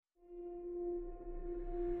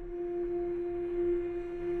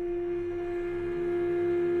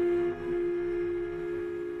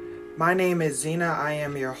My name is Zena. I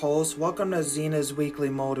am your host. Welcome to Zena's Weekly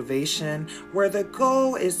Motivation, where the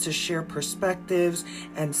goal is to share perspectives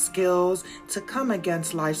and skills to come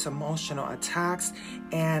against life's emotional attacks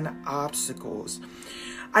and obstacles.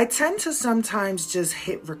 I tend to sometimes just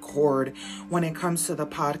hit record when it comes to the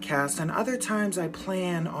podcast, and other times I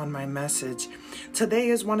plan on my message. Today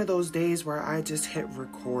is one of those days where I just hit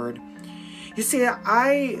record. You see,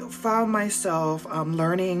 I found myself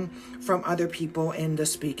learning from other people in the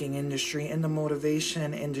speaking industry, in the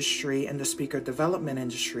motivation industry, in the speaker development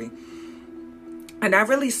industry. And I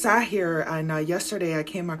really sat here, and yesterday I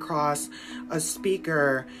came across a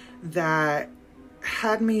speaker that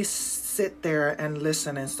had me sit there and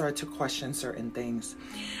listen and start to question certain things.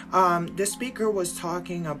 The speaker was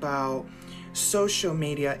talking about social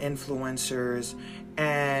media influencers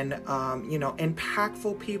and,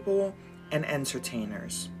 impactful people and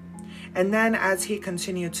entertainers. And then as he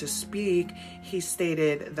continued to speak, he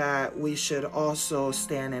stated that we should also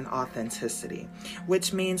stand in authenticity,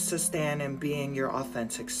 which means to stand in being your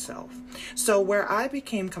authentic self. So where I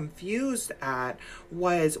became confused at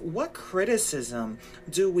was, what criticism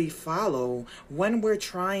do we follow when we're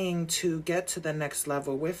trying to get to the next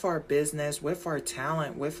level with our business, with our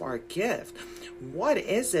talent, with our gift? What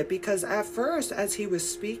is it? Because at first, as he was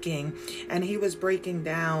speaking and he was breaking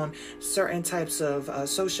down certain types of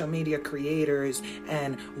social media creators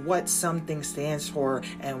and what something stands for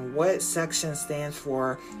and what section stands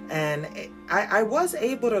for, and I was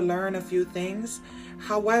able to learn a few things.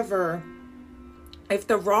 However, if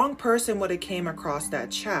the wrong person would have came across that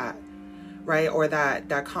chat, right, or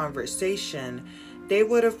that conversation, they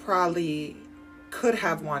would have probably could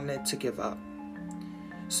have wanted to give up.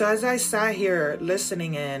 So as I sat here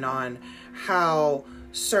listening in on how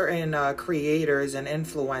certain creators and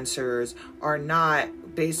influencers are not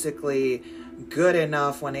basically good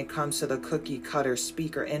enough when it comes to the cookie cutter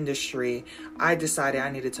speaker industry, I decided I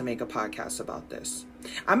needed to make a podcast about this.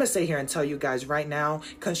 I'm going to sit here and tell you guys right now,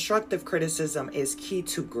 constructive criticism is key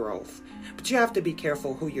to growth. But you have to be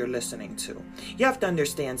careful who you're listening to. You have to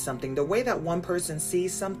understand something. The way that one person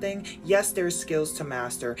sees something, yes, there's skills to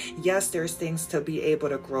master. Yes, there's things to be able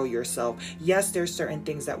to grow yourself. Yes, there's certain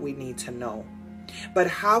things that we need to know. But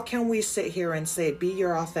how can we sit here and say, be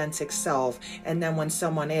your authentic self, and then when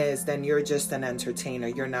someone is, then you're just an entertainer,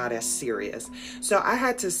 you're not as serious? So I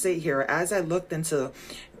had to sit here as I looked into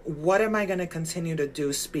what am I going to continue to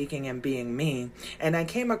do speaking and being me, and I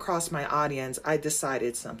came across my audience. I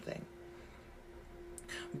decided something.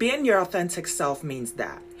 Being your authentic self means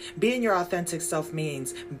that. Being your authentic self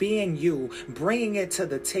means being you, bringing it to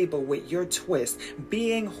the table with your twist,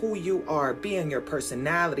 being who you are, being your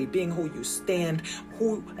personality, being who you stand,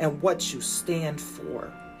 who and what you stand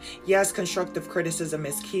for. Yes, constructive criticism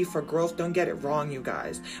is key for growth. Don't get it wrong, you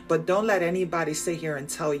guys. But don't let anybody sit here and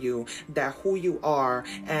tell you that who you are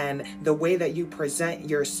and the way that you present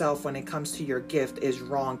yourself when it comes to your gift is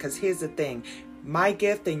wrong. Because here's the thing. My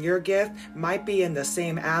gift and your gift might be in the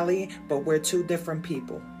same alley, but we're two different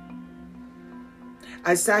people.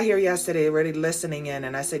 I sat here yesterday already listening in,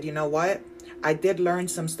 and I said, you know what? I did learn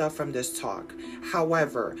some stuff from this talk.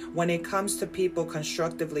 However, when it comes to people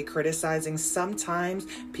constructively criticizing, sometimes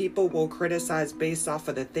people will criticize based off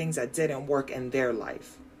of the things that didn't work in their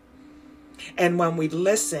life. And when we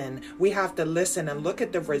listen, we have to listen and look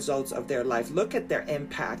at the results of their life. Look at their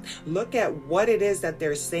impact. Look at what it is that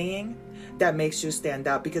they're saying that makes you stand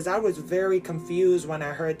out. Because I was very confused when I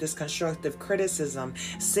heard this constructive criticism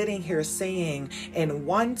sitting here saying in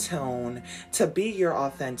one tone to be your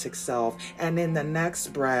authentic self, and in the next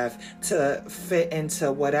breath to fit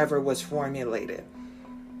into whatever was formulated.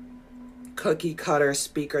 Cookie cutter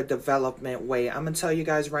speaker development way. I'm going to tell you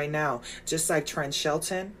guys right now, just like Trent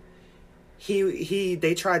Shelton,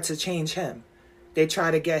 they tried to change him. They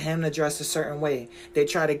try to get him to dress a certain way. They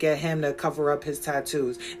try to get him to cover up his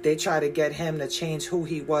tattoos. They try to get him to change who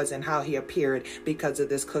he was and how he appeared because of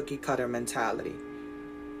this cookie cutter mentality.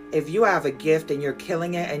 If you have a gift and you're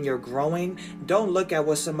killing it and you're growing, don't look at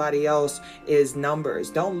what somebody else is numbers.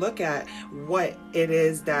 Don't look at what it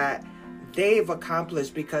is that they've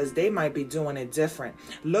accomplished because they might be doing it different.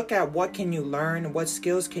 Look at what can you learn, what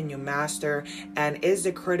skills can you master, and is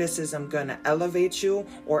the criticism going to elevate you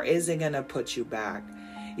or is it going to put you back?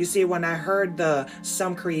 You see, when I heard the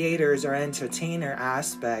some creators or entertainer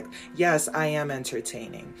aspect, yes, I am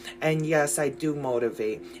entertaining. And yes, I do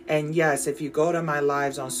motivate. And yes, if you go to my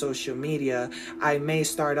lives on social media, I may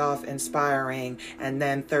start off inspiring and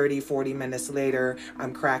then 30, 40 minutes later,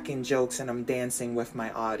 I'm cracking jokes and I'm dancing with my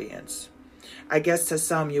audience. I guess to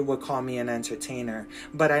some you would call me an entertainer,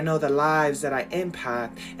 but I know the lives that I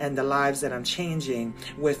impact and the lives that I'm changing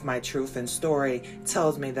with my truth and story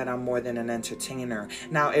tells me that I'm more than an entertainer.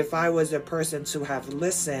 Now, if I was a person to have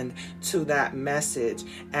listened to that message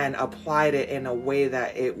and applied it in a way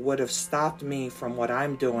that it would have stopped me from what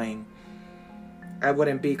I'm doing, I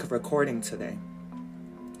wouldn't be recording today.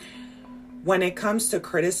 When it comes to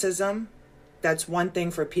criticism, that's one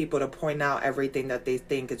thing for people to point out everything that they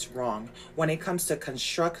think is wrong. When it comes to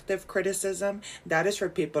constructive criticism, that is for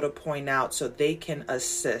people to point out so they can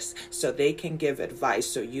assist, so they can give advice,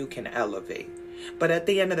 so you can elevate. But at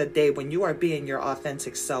the end of the day, when you are being your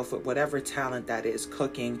authentic self with whatever talent that is,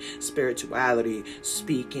 cooking, spirituality,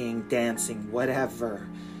 speaking, dancing, whatever,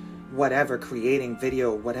 creating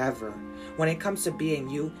video, whatever. When it comes to being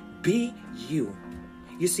you, be you.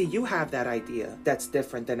 You see, you have that idea that's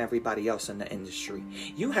different than everybody else in the industry.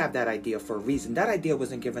 You have that idea for a reason. That idea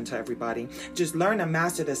wasn't given to everybody. Just learn and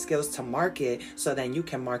master the skills to market so then you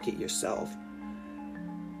can market yourself.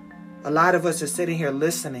 A lot of us are sitting here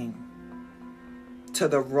listening to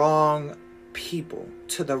the wrong people,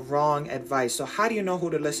 to the wrong advice. So how do you know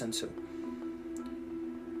who to listen to?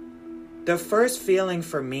 The first feeling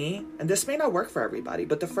for me, and this may not work for everybody,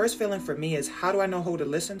 but the first feeling for me is, how do I know who to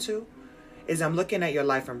listen to? Is I'm looking at your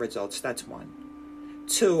life and results. That's one.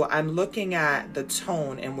 Two, I'm looking at the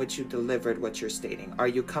tone in which you delivered what you're stating. Are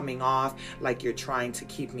you coming off like you're trying to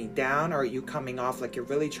keep me down? Or are you coming off like you're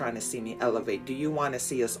really trying to see me elevate? Do you want to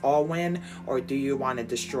see us all win? Or do you want to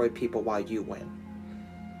destroy people while you win?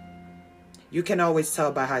 You can always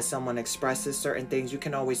tell by how someone expresses certain things. You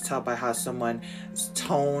can always tell by how someone's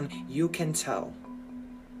tone. You can tell.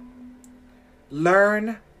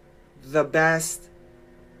 Learn the best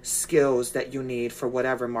skills that you need for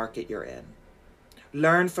whatever market you're in.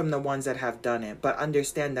 Learn from the ones that have done it, but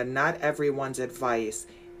understand that not everyone's advice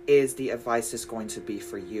is the advice that's going to be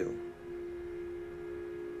for you.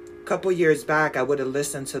 A couple years back, I would have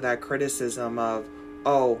listened to that criticism of,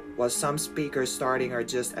 oh, well, some speakers starting are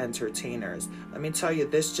just entertainers. Let me tell you,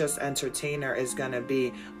 this just entertainer is going to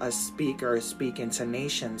be a speaker speaking to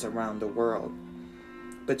nations around the world.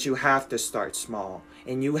 But you have to start small.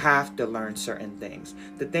 And you have to learn certain things.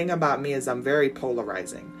 The thing about me is I'm very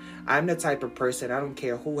polarizing. I'm the type of person, I don't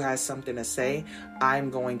care who has something to say, I'm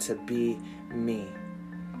going to be me.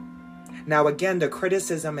 Now again, the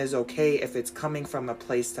criticism is okay if it's coming from a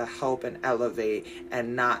place to help and elevate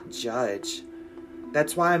and not judge.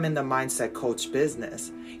 That's why I'm in the mindset coach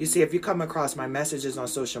business. You see, if you come across my messages on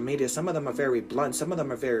social media, some of them are very blunt, some of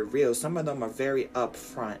them are very real, some of them are very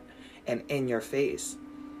upfront and in your face.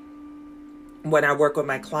 When I work with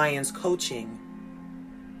my clients coaching,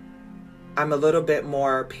 I'm a little bit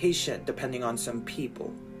more patient depending on some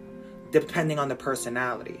people, depending on the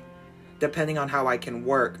personality, depending on how I can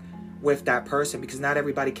work with that person, because not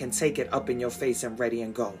everybody can take it up in your face and ready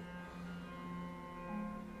and go.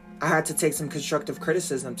 I had to take some constructive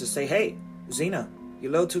criticism to say, hey, Zena,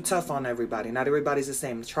 you're a little too tough on everybody. Not everybody's the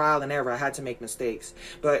same. Trial and error. I had to make mistakes.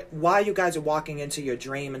 But while you guys are walking into your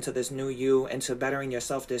dream, into this new you, into bettering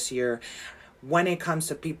yourself this year, when it comes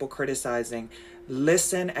to people criticizing,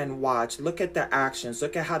 listen and watch. Look at the actions.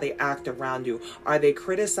 Look at how they act around you. Are they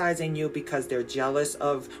criticizing you because they're jealous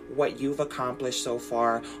of what you've accomplished so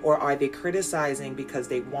far? Or are they criticizing because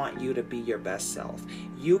they want you to be your best self?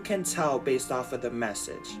 You can tell based off of the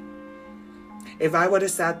message. If I would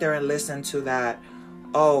have sat there and listened to that,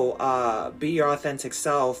 be your authentic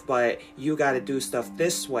self, but you got to do stuff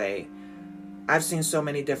this way. I've seen so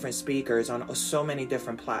many different speakers on so many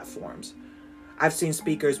different platforms. I've seen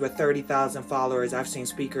speakers with 30,000 followers. I've seen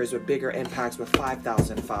speakers with bigger impacts with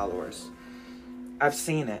 5,000 followers. I've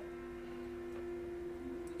seen it.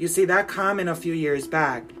 You see, that comment a few years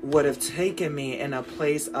back would have taken me in a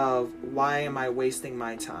place of, why am I wasting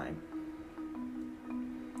my time?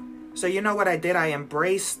 So you know what I did? I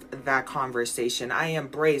embraced that conversation. I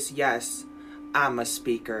embraced, yes, I'm a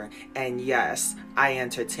speaker, and yes, I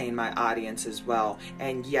entertain my audience as well,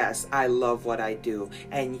 and yes, I love what I do,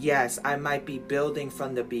 and yes, I might be building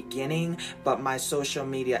from the beginning, but my social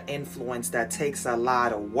media influence that takes a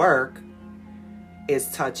lot of work is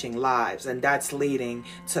touching lives, and that's leading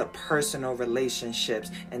to personal relationships,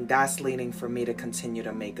 and that's leading for me to continue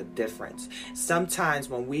to make a difference. Sometimes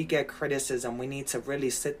when we get criticism, we need to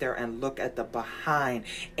really sit there and look at the behind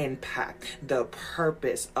impact, the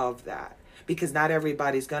purpose of that. because not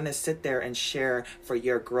everybody's going to sit there and share for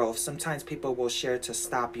your growth. Sometimes people will share to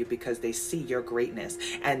stop you because they see your greatness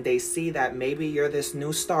and they see that maybe you're this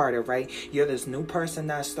new starter, right? You're this new person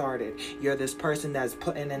that started. You're this person that's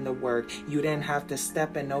putting in the work. You didn't have to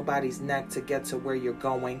step in nobody's neck to get to where you're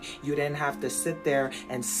going. You didn't have to sit there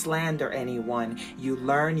and slander anyone. You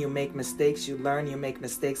learn, you make mistakes, you learn, you make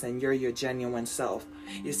mistakes, and you're your genuine self.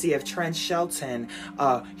 You see, if Trent Shelton,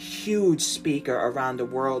 a huge speaker around the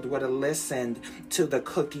world, would have listened to the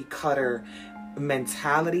cookie cutter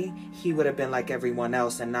mentality, he would have been like everyone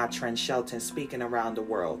else and not Trent Shelton speaking around the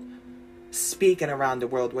world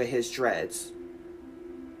with his dreads.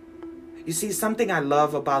 You see, something I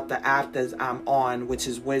love about the app that I'm on, which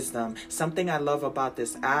is Wisdom, something I love about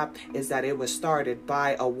this app is that it was started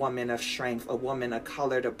by a woman of strength, a woman of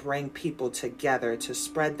color, to bring people together, to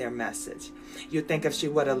spread their message. You think if she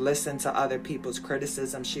would have listened to other people's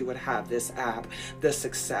criticism, she would have this app, the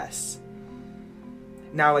success.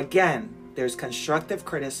 Now again, there's constructive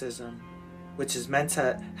criticism, which is meant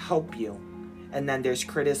to help you. And then there's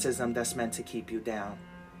criticism that's meant to keep you down.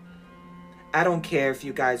 I don't care if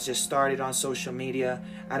you guys just started on social media.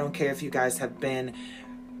 I don't care if you guys have been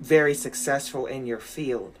very successful in your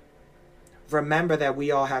field. Remember that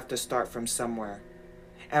we all have to start from somewhere.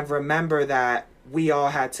 And remember that we all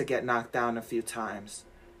had to get knocked down a few times.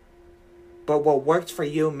 But what worked for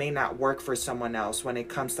you may not work for someone else when it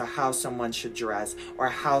comes to how someone should dress or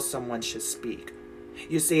how someone should speak.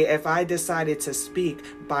 You see, if I decided to speak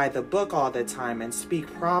by the book all the time and speak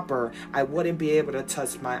proper, I wouldn't be able to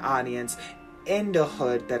touch my audience in the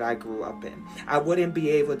hood that I grew up in. I wouldn't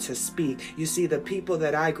be able to speak. You see, the people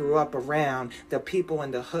that I grew up around, the people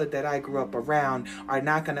in the hood that I grew up around are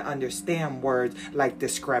not going to understand words like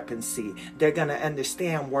discrepancy. They're going to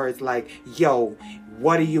understand words like, yo,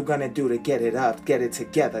 what are you going to do to get it up, get it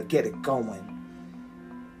together, get it going?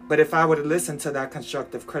 But if I would have listened to that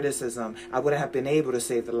constructive criticism, I wouldn't have been able to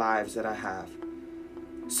save the lives that I have.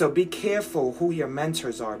 So be careful who your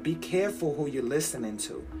mentors are. Be careful who you're listening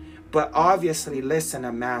to. But obviously listen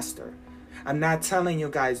to master. I'm not telling you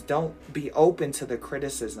guys don't be open to the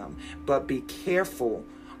criticism, but be careful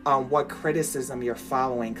on what criticism you're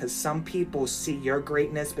following, because some people see your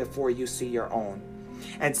greatness before you see your own.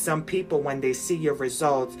 And some people, when they see your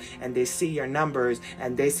results and they see your numbers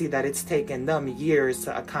and they see that it's taken them years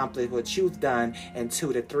to accomplish what you've done in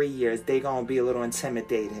 2 to 3 years, they're going to be a little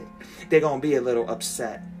intimidated. They're going to be a little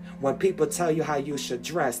upset. When people tell you how you should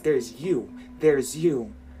dress, there's you. There's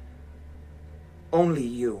you.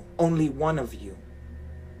 Only one of you.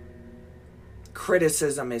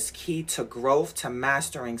 Criticism is key to growth, to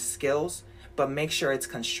mastering skills, but make sure it's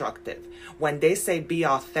constructive. When they say be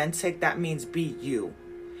authentic, that means be you.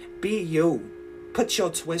 Be you. Put your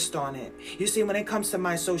twist on it. You see, when it comes to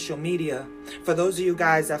my social media, for those of you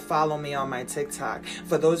guys that follow me on my TikTok,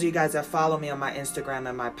 for those of you guys that follow me on my Instagram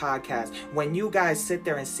and my podcast, when you guys sit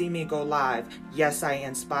there and see me go live, yes, I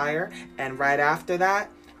inspire. And right after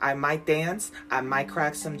that, I might dance, I might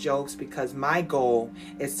crack some jokes, because my goal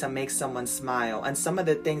is to make someone smile. And some of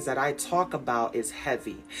the things that I talk about is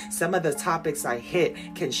heavy. Some of the topics I hit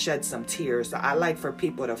can shed some tears. So I like for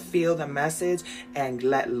people to feel the message and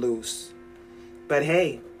let loose. But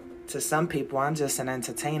hey, to some people, I'm just an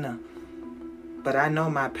entertainer. But I know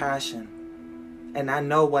my passion. And I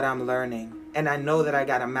know what I'm learning. And I know that I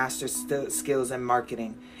got to master skills in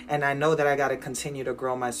marketing. And I know that I got to continue to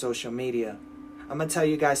grow my social media. I'm going to tell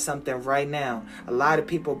you guys something right now. A lot of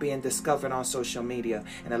people being discovered on social media.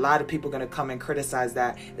 And a lot of people going to come and criticize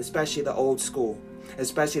that, especially the old school,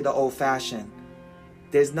 especially the old fashioned.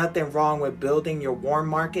 There's nothing wrong with building your warm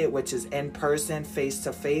market, which is in person, face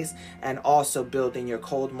to face, and also building your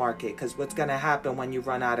cold market. Because what's going to happen when you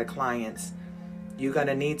run out of clients? You're going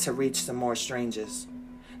to need to reach some more strangers.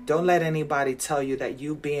 Don't let anybody tell you that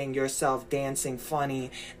you being yourself, dancing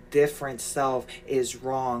funny, different self is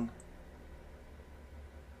wrong.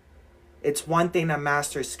 It's one thing to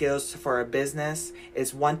master skills for a business.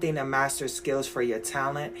 It's one thing to master skills for your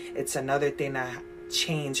talent. It's another thing to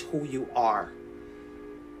change who you are.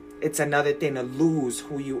 It's another thing to lose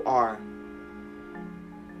who you are.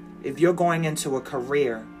 If you're going into a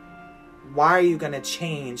career, why are you going to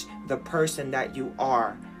change the person that you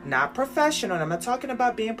are? Not professional. I'm not talking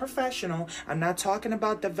about being professional. I'm not talking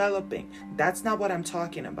about developing. That's not what I'm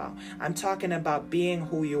talking about. I'm talking about being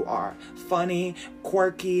who you are. Funny,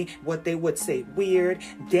 quirky, what they would say weird,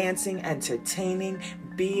 dancing, entertaining.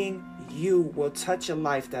 Being you will touch a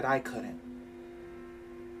life that I couldn't.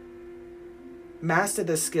 Master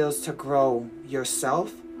the skills to grow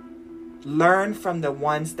yourself. Learn from the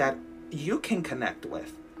ones that you can connect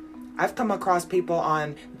with. I've come across people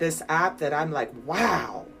on this app that I'm like,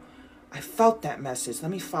 wow, I felt that message.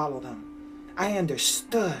 Let me follow them. I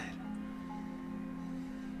understood.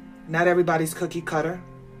 Not everybody's cookie cutter.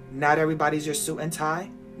 Not everybody's your suit and tie.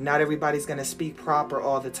 Not everybody's going to speak proper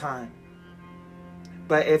all the time.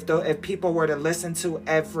 But if people were to listen to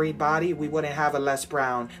everybody, we wouldn't have a Les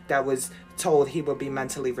Brown that was told he would be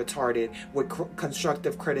mentally retarded with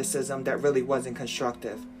constructive criticism that really wasn't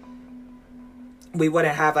constructive. We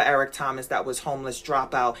wouldn't have an Eric Thomas that was homeless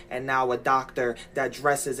dropout and now a doctor that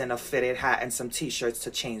dresses in a fitted hat and some t-shirts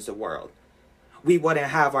to change the world. We wouldn't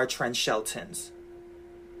have our Trent Sheltons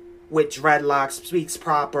with dreadlocks, speaks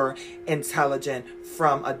proper, intelligent,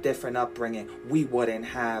 from a different upbringing. We wouldn't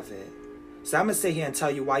have it. So I'm going to sit here and tell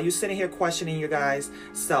you, while you're sitting here questioning your guys'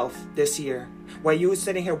 self this year, while you're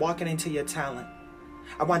sitting here walking into your talent,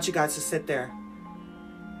 I want you guys to sit there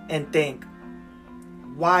and think,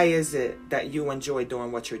 why is it that you enjoy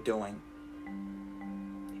doing what you're doing?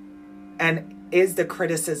 And is the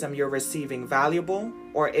criticism you're receiving valuable,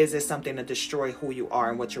 or is it something to destroy who you are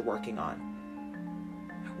and what you're working on?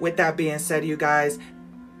 With that being said, you guys,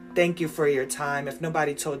 thank you for your time. If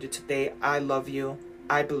nobody told you today, I love you.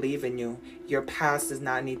 I believe in you. Your past does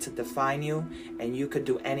not need to define you, and you could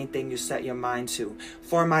do anything you set your mind to.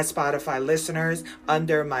 For my Spotify listeners,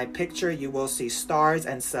 under my picture, you will see stars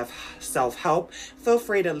and self-help. Feel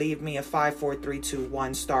free to leave me a 5, 4, 3, 2,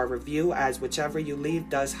 1 star review, as whichever you leave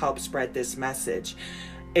does help spread this message.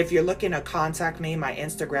 If you're looking to contact me, my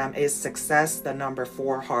Instagram is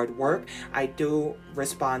success4hardwork. I do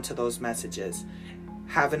respond to those messages.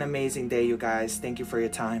 Have an amazing day, you guys. Thank you for your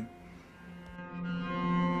time.